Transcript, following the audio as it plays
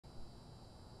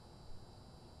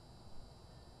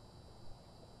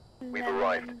We've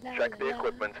arrived. Check the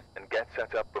equipment and get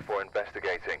set up before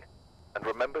investigating. And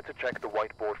remember to check the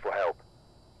whiteboard for help.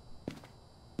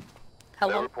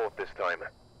 Hello? No report this time.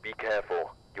 Be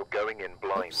careful. You're going in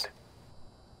blind. Oops.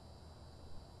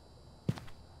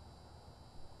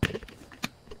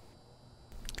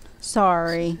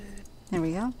 Sorry. There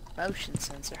we go. Motion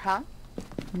sensor, huh?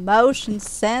 Motion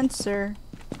sensor.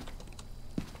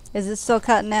 Is it still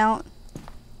cutting out?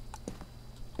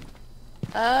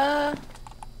 I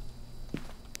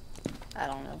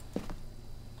don't know.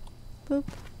 Boop.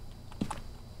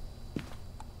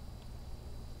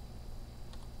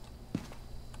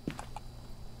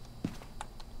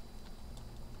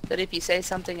 But if you say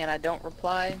something and I don't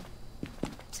reply,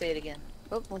 say it again.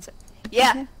 Oh, one sec.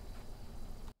 Yeah! Okay.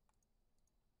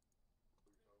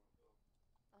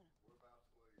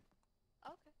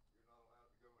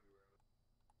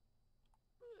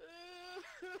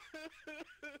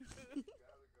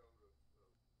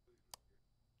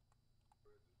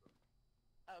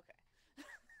 Okay.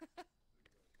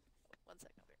 One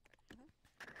second. I'll be right back.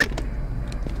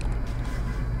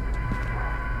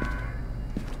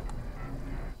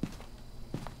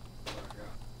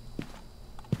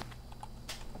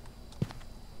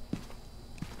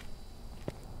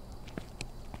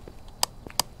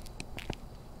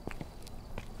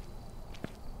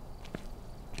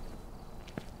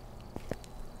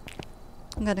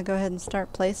 I'm gonna go ahead and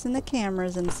start placing the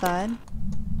cameras inside.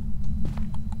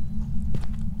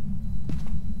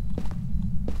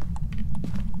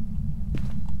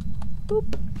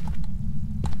 Boop.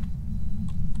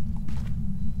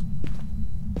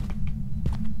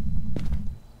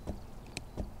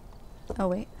 Oh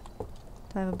wait, do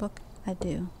I have a book? I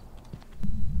do.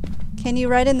 Can you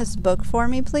write in this book for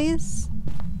me, please?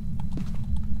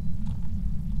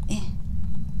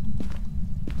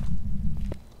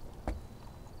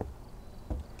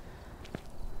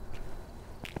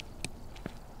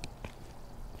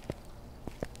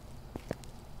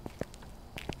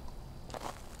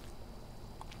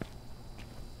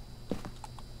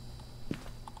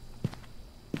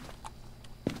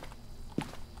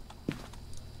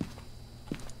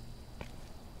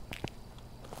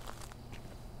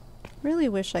 Really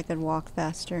wish I could walk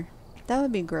faster. That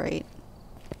would be great.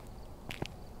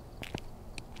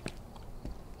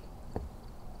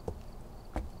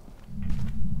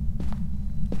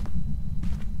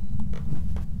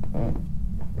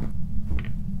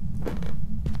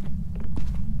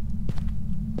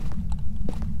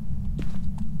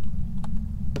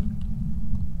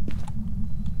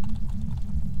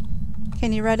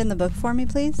 Can you write in the book for me,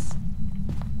 please?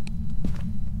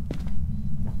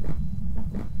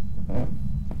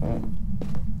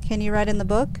 Can you write in the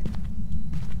book?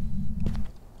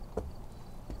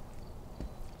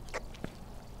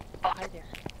 Oh, hi there.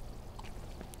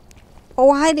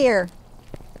 Oh, hi there.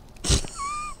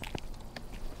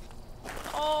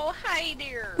 Oh, hi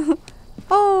there.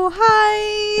 Oh,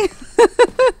 hi.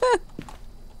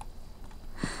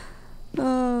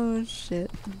 Oh, shit.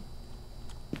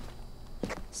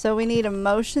 So we need a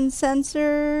motion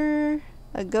sensor,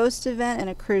 a ghost event, and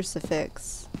a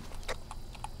crucifix.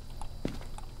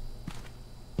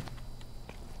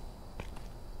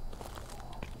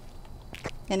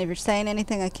 And if you're saying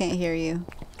anything, I can't hear you.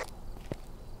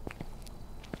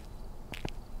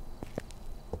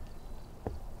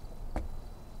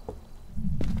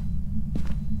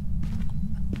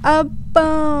 A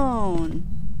bone.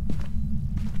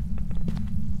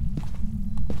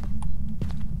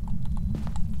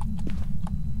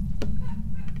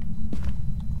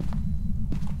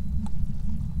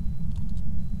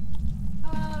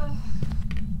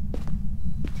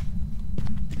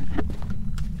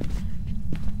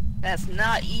 That's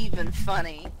not even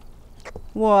funny.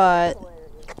 What?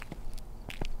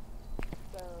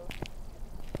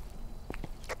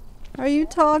 Are you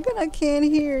talking? I can't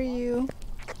hear you.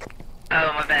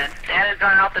 Oh, my bad. Dad had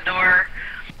gone out the door,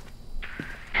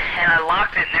 and I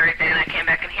locked it and everything, and I came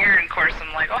back in here, and of course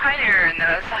I'm like, oh, hi there, and then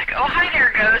I was like, oh, hi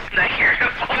there, ghost, and I hear a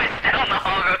voice down the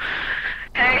hall go,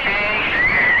 hey, hey.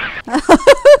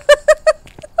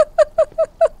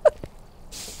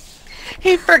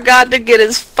 He forgot to get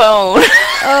his phone.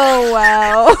 Oh,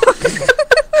 wow.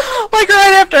 Like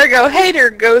right after I go, hey there,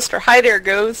 ghost, or hi there,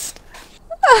 ghost.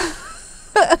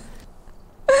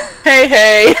 Hey,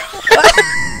 hey.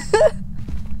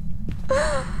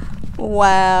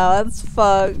 Wow, that's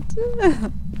fucked.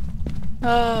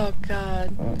 Oh,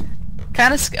 God.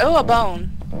 Kind of, oh, a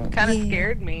bone. Kind of Yeah.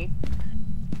 scared me.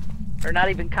 Or not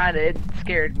even kind of, it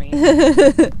scared me.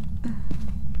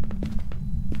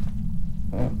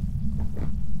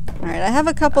 Alright, I have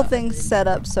a couple things set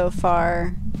up so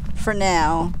far, for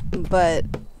now, but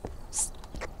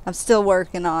I'm still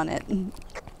working on it.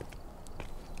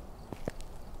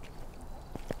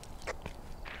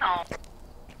 Oh.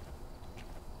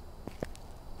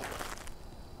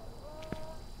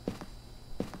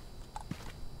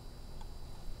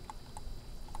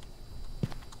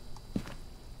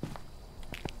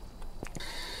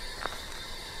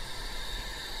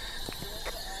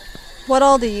 What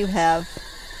all do you have?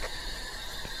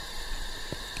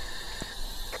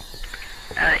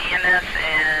 EMF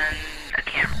and a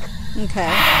camera. Okay.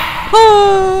 Hello?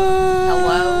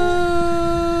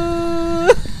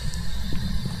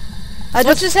 I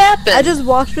What just happened? I just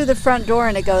walked through the front door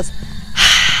and it goes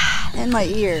in my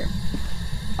ear.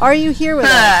 Are you here with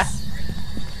us?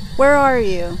 Where are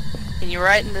you? Can you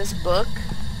write in this book?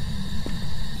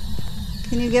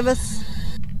 Can you give us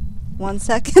 1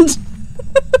 second?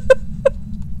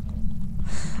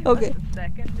 Okay. A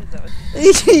second? Is that what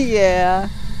you Yeah.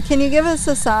 Can you give us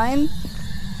a sign?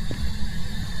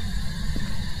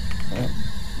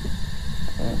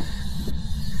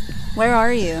 Where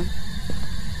are you?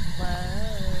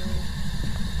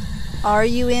 Are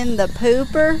you in the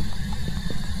pooper?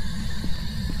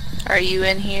 Are you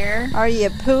in here? Are you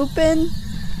pooping?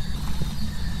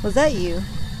 Was that you?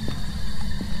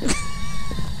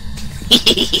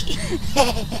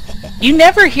 You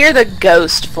never hear the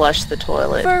ghost flush the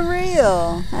toilet. For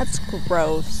real? That's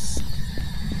gross.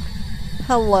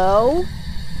 Hello?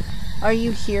 Are you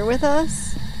here with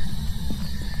us?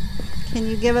 Can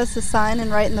you give us a sign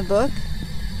and write in the book?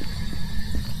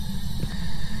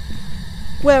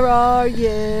 Where are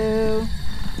you?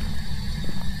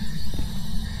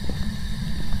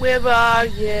 Where are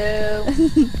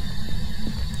you?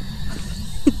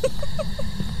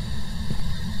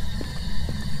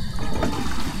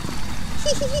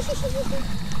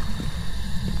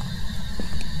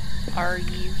 Are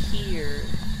you here?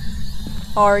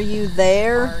 Are you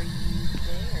there? Are you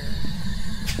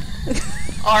there?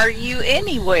 Are you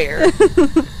anywhere?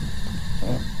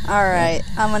 Alright,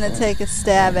 I'm gonna take a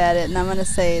stab at it and I'm gonna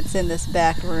say it's in this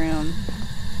back room.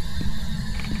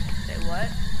 Say what?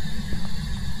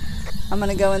 I'm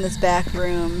gonna go in this back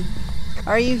room.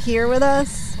 Are you here with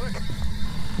us?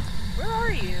 Where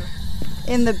are you?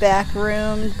 In the back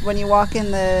room, when you walk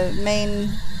in the main...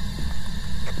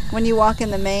 When you walk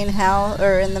in the main house,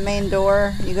 or in the main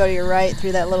door, you go to your right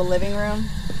through that little living room.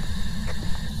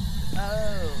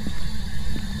 Oh.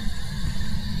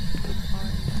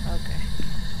 Okay.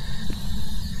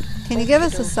 Can you give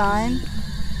us a sign?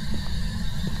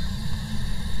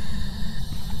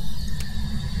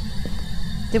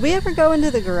 Did we ever go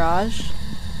into the garage?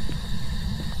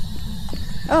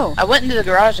 Oh, I went into the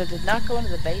garage. I did not go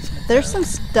into the basement. there's though. some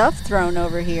stuff thrown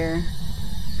over here.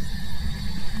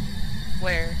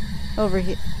 Where? Over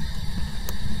here.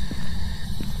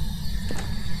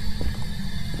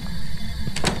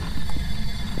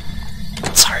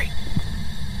 Sorry.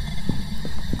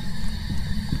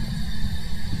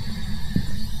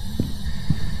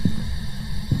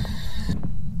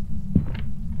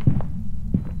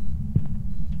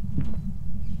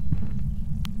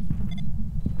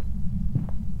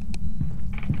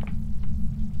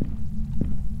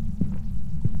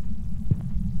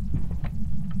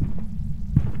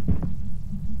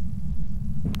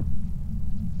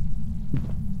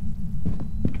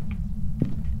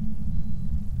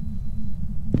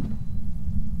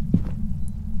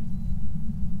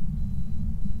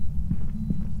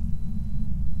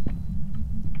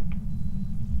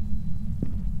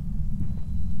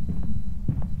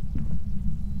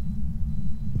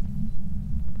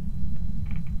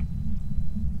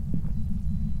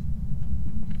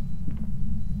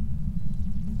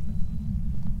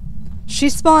 She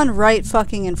spawned right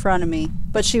fucking in front of me,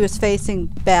 but she was facing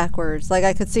backwards. Like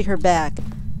I could see her back.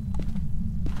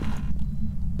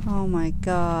 Oh my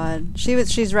god.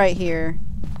 She's right here.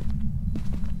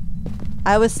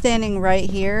 I was standing right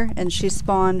here and she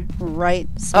spawned right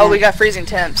smack. Oh, we got freezing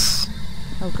temps.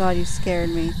 Oh god, you scared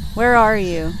me. Where are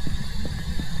you?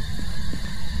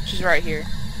 She's right here.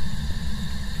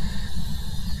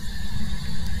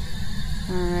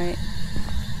 Alright.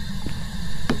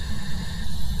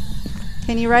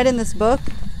 Can you write in this book?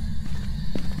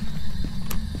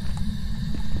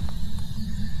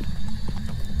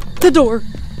 The door!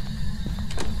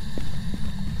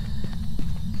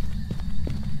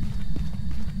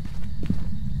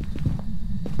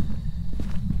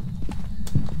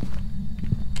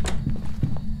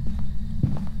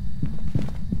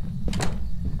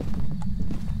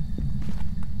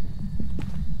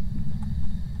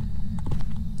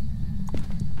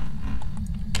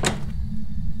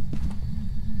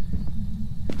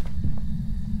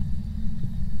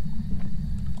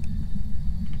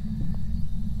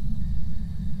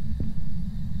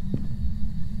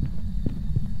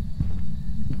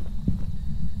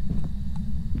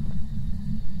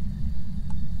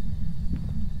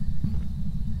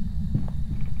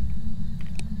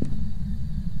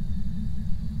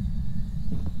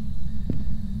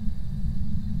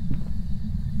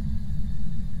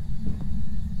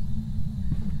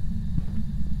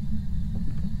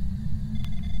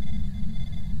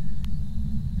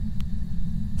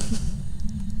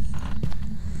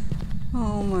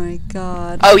 Oh my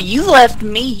god. Oh, you left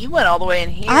me. You went all the way in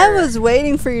here. I was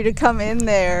waiting for you to come in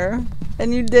there,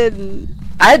 and you didn't.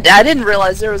 I didn't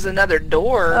realize there was another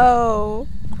door. Oh.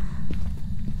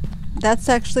 That's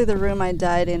actually the room I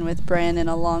died in with Brandon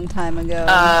a long time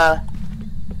ago.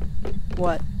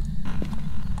 What?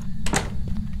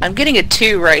 I'm getting a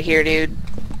 2 right here, dude.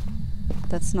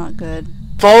 That's not good.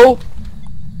 It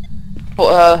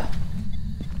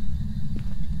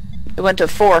went to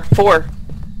 4. 4.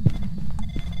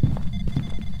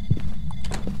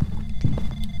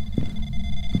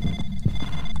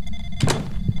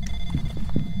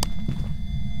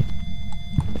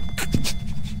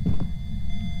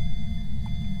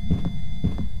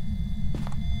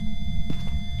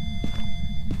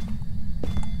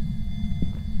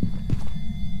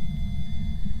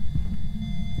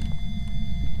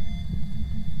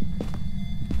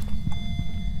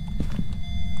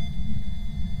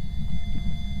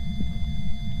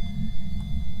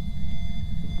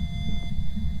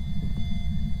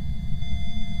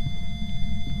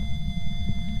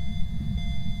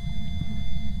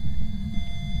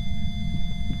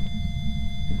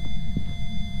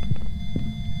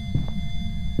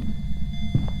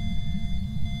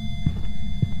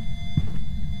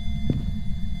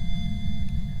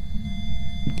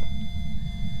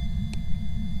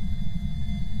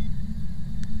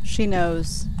 She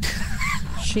knows.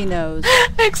 She knows. I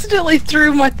accidentally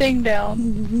threw my thing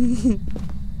down.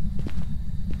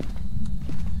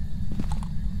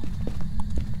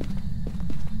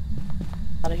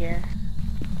 Out of here.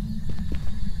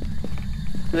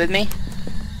 You with me?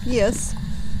 Yes.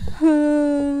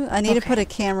 I need to put a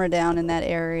camera down in that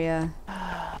area.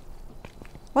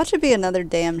 Watch it be another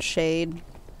damn shade.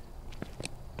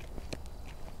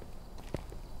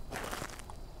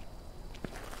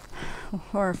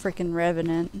 Or a freaking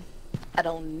revenant. I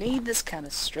don't need this kind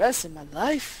of stress in my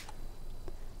life.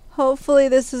 Hopefully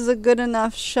this is a good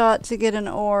enough shot to get an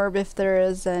orb if there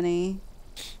is any.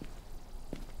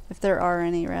 If there are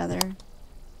any, rather.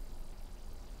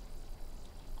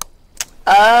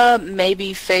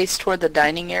 Maybe face toward the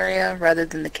dining area rather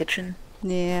than the kitchen.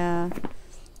 Yeah.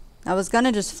 I was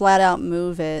gonna just flat out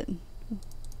move it.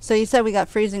 So you said we got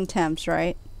freezing temps,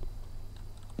 right?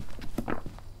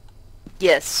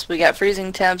 Yes, we got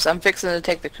freezing temps. I'm fixing to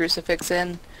take the crucifix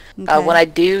in. Okay. When I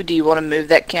do you want to move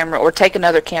that camera or take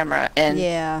another camera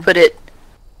and put it...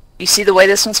 You see the way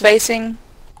this one's facing?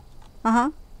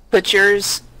 Uh-huh. Put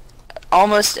yours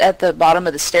almost at the bottom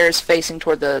of the stairs facing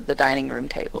toward the dining room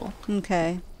table.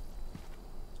 Okay.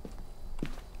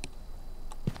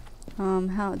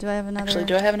 How do I have another? Actually,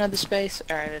 do I have another space?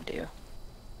 Alright, I do. I'm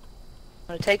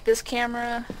gonna take this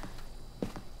camera.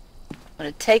 I'm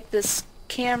gonna take this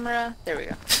camera. There we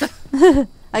go.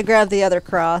 I grabbed the other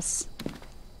cross.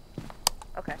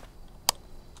 Okay.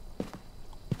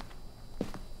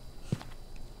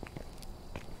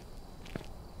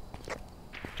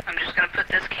 I'm just gonna put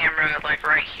this camera like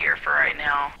right here for right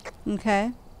now.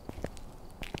 Okay.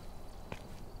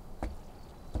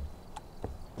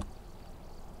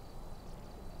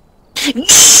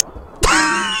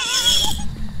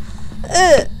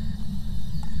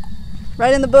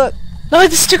 Right in the book. No,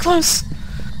 this is too close.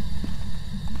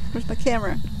 Where's my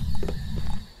camera?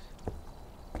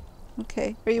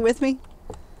 Okay, are you with me?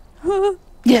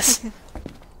 Yes. Okay.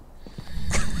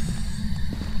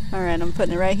 Alright, I'm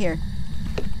putting it right here.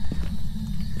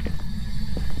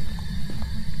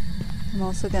 I'm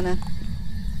also gonna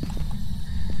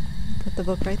put the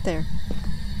book right there.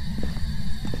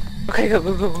 Okay, go,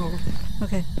 go, go, go.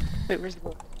 Okay. Wait, where's the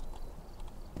book?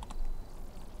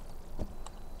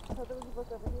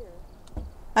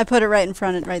 I put it right in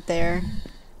front of it, right there.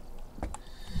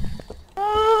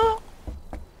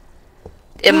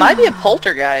 It might be a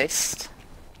poltergeist.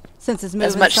 Since it's moving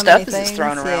As much so stuff many as it's things,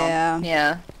 thrown around. Yeah.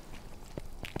 Yeah.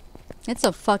 It's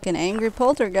a fucking angry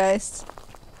poltergeist.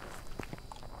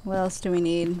 What else do we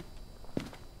need?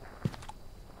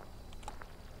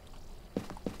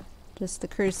 Just the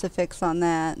crucifix on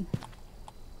that.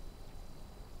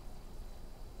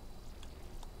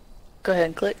 Go ahead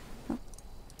and click.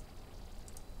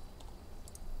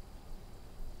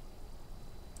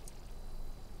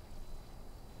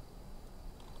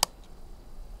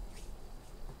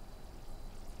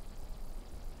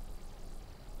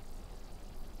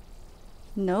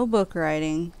 No book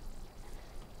writing.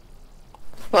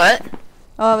 What?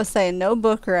 Oh, I was saying no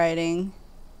book writing.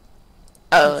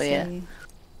 Oh, Let's yeah. see.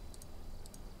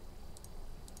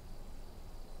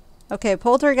 Okay,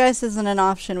 poltergeist isn't an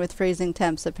option with freezing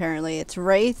temps, apparently. It's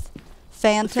wraith,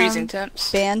 phantom, Freezing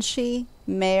temps. banshee,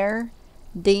 mare,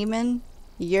 demon,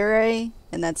 ure,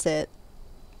 and that's it.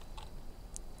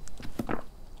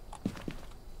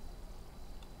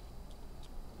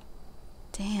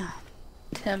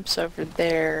 temps over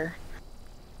there.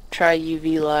 Try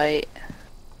UV light.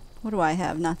 What do I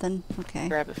have? Nothing. Okay.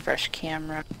 Grab a fresh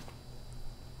camera.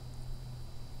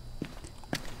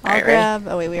 I'll Alright, grab...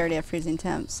 Oh wait, we already have freezing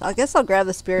temps. I guess I'll grab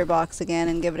the spirit box again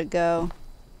and give it a go.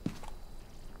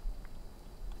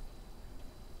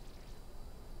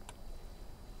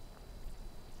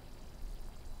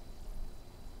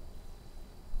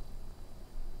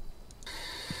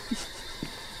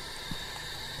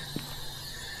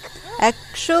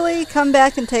 Actually, come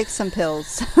back and take some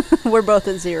pills. We're both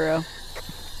at 0.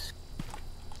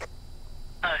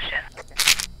 Oh shit.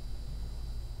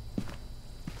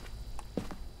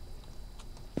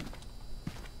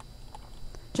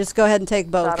 Just go ahead and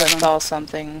take both thought I of them. saw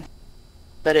something,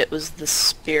 but it was the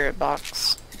spirit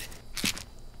box.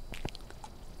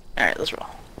 Alright, let's roll.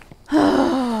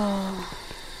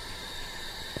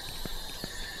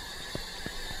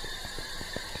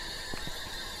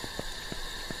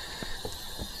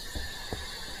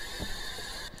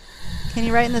 Can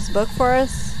you write in this book for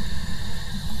us?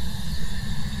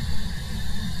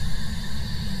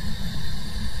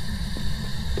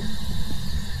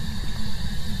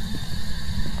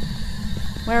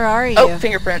 Where are you? Oh,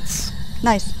 fingerprints.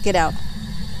 Nice. Get out.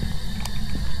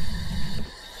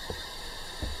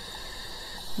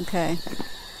 Okay.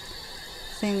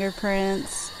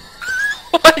 Fingerprints.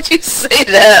 Why'd you say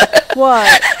that?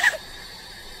 What?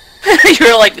 You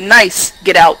were like, nice,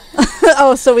 get out.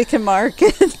 Oh, so we can mark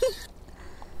it.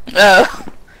 Oh.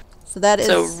 So that is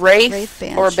So Wraith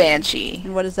or Banshee.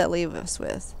 And what does that leave us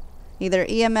with? Either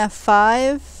EMF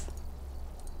 5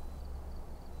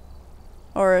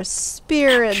 or a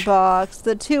spirit box,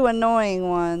 the two annoying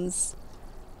ones.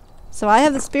 So I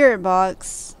have the spirit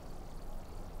box.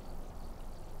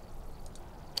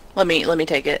 Let me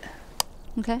take it.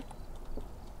 Okay.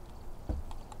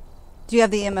 Do you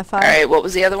have the EMF 5? Alright, what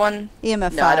was the other one? EMF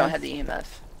 5. No, I don't have the EMF.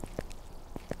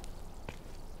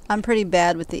 I'm pretty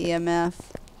bad with the EMF,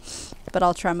 but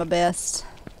I'll try my best.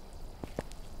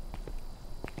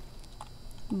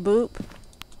 Boop.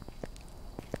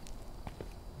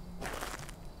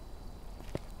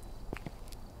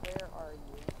 Where are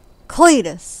you?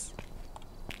 Cletus!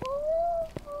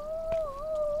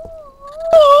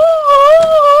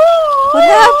 What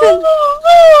happened?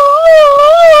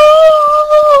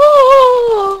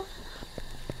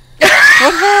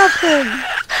 What happened?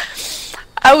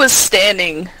 I was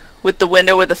standing with the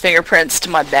window with the fingerprints to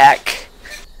my back.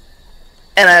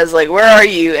 And I was like, where are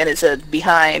you? And it said,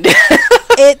 behind.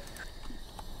 It...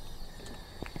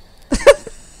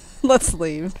 Let's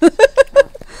leave.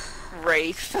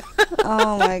 Wraith.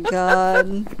 Oh my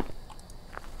god.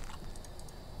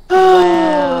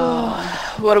 Wow.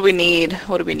 What do we need?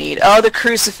 What do we need? Oh, the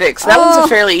crucifix. That one's a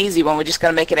fairly easy one. We just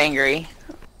gotta make it angry.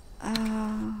 It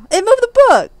moved the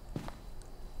book!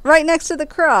 Right next to the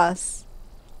cross.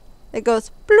 It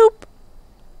goes bloop.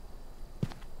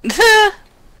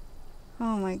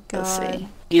 Oh my god. Let's see.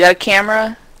 You got a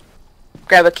camera?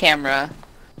 Grab a camera.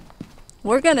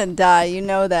 We're gonna die, you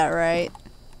know that, right?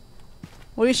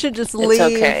 We should just leave.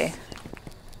 It's okay.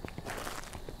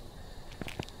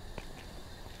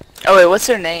 Oh wait, what's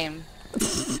her name?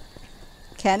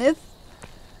 Kenneth?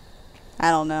 I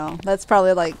don't know. That's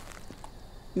probably like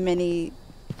mini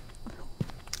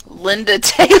Linda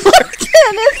Taylor.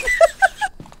 Kenneth.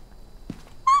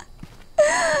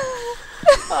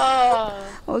 Oh.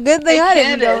 Well, good thing Hey, I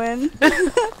didn't go in.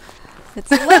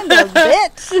 It's Linda,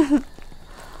 bitch.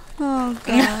 Oh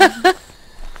god.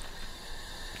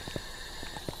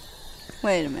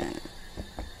 Wait a minute.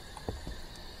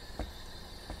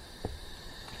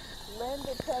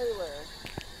 Linda Taylor.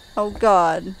 Oh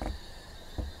god.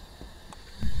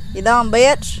 You dumb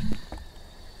bitch.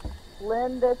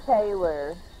 Linda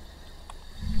Taylor.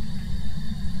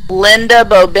 Linda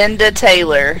Bobinda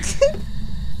Taylor.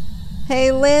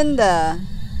 Hey Linda.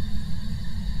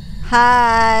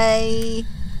 Hi.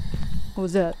 What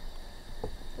was that?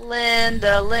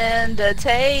 Linda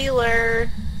Taylor.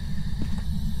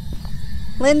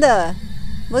 Linda,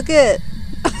 look it.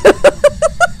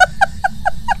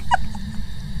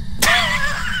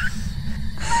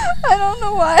 I don't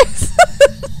know why I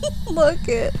said look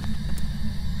it.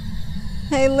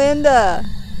 Hey Linda.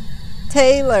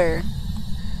 Taylor.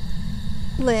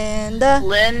 Linda.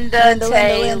 Linda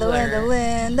Taylor.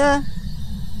 Linda.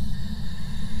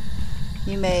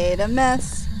 You made a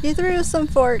mess. You threw some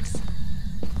forks.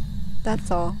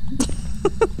 That's all.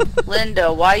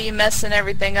 Linda, why you messing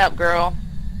everything up, girl?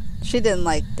 She didn't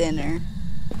like dinner.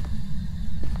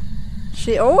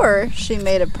 She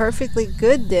made a perfectly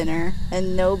good dinner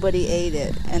and nobody ate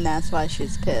it, and that's why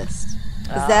she's pissed.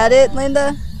 Is that it,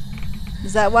 Linda?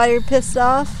 Is that why you're pissed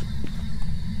off?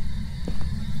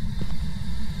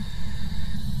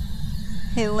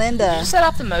 Hey, Did Linda. you set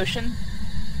off the motion?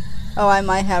 Oh, I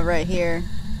might have right here.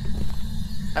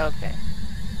 Okay.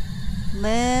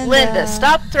 Linda. Linda,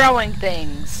 stop throwing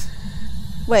things.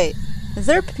 Wait, is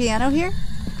there a piano here?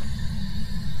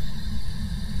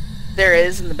 There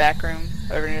is in the back room,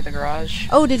 over near the garage.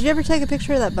 Oh, did you ever take a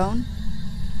picture of that bone?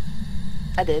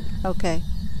 I did. Okay.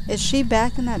 Is she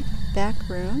back in that back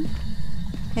room?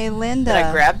 Hey, Linda. Did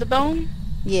I grab the bone?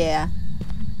 Yeah.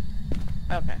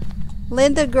 Okay.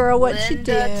 Linda, girl, what you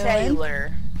Linda doing?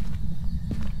 Taylor.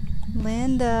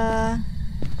 Linda.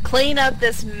 Clean up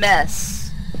this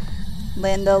mess.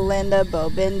 Linda,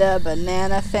 Bobinda,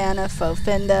 Banana, Fana,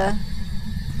 Fofinda.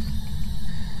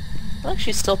 Look,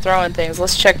 she's still throwing things.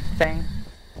 Let's check the thing.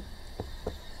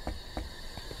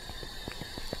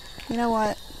 You know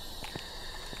what?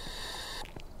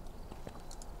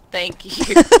 Thank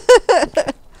you.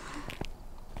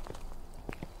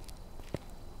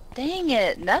 Dang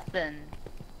it, nothing.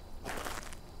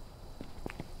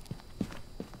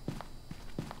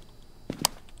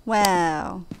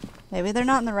 Wow. Maybe they're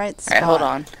not in the right spot. Alright, hold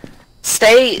on.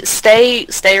 Stay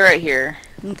right here.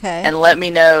 Okay. And let me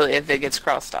know if it gets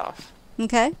crossed off.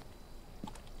 Okay.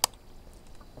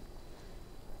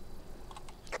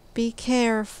 Be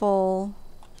careful.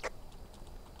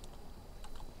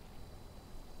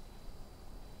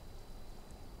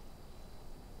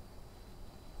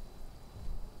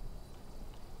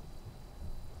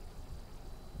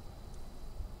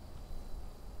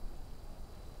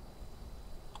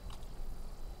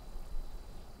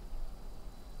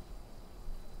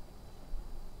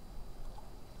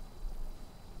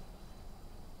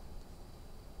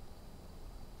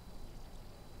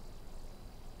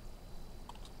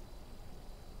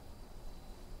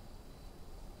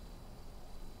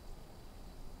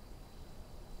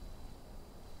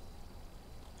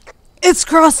 It's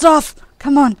crossed off!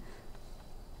 Come on.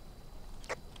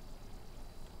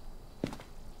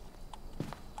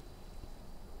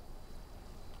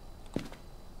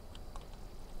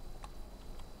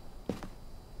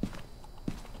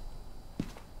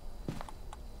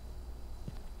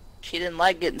 She didn't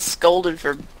like getting scolded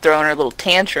for throwing her little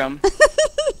tantrum.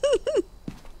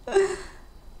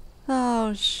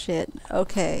 Oh, shit.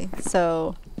 Okay,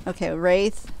 so... Okay,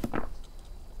 Wraith.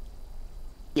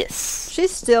 Yes.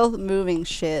 She's still moving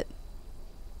shit.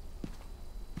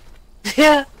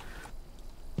 Yeah.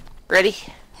 Ready?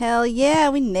 Hell yeah,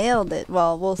 we nailed it.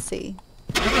 Well, we'll see.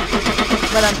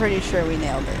 But I'm pretty sure we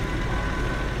nailed it.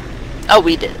 Oh,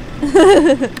 we did.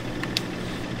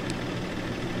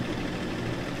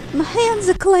 My hands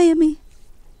are clammy.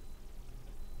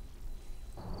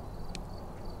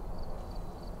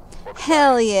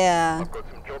 Hell yeah. I've got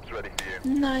some jobs ready for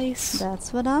you. Nice.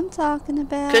 That's what I'm talking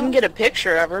about. Couldn't get a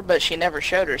picture of her, but she never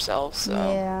showed herself, so.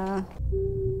 Yeah.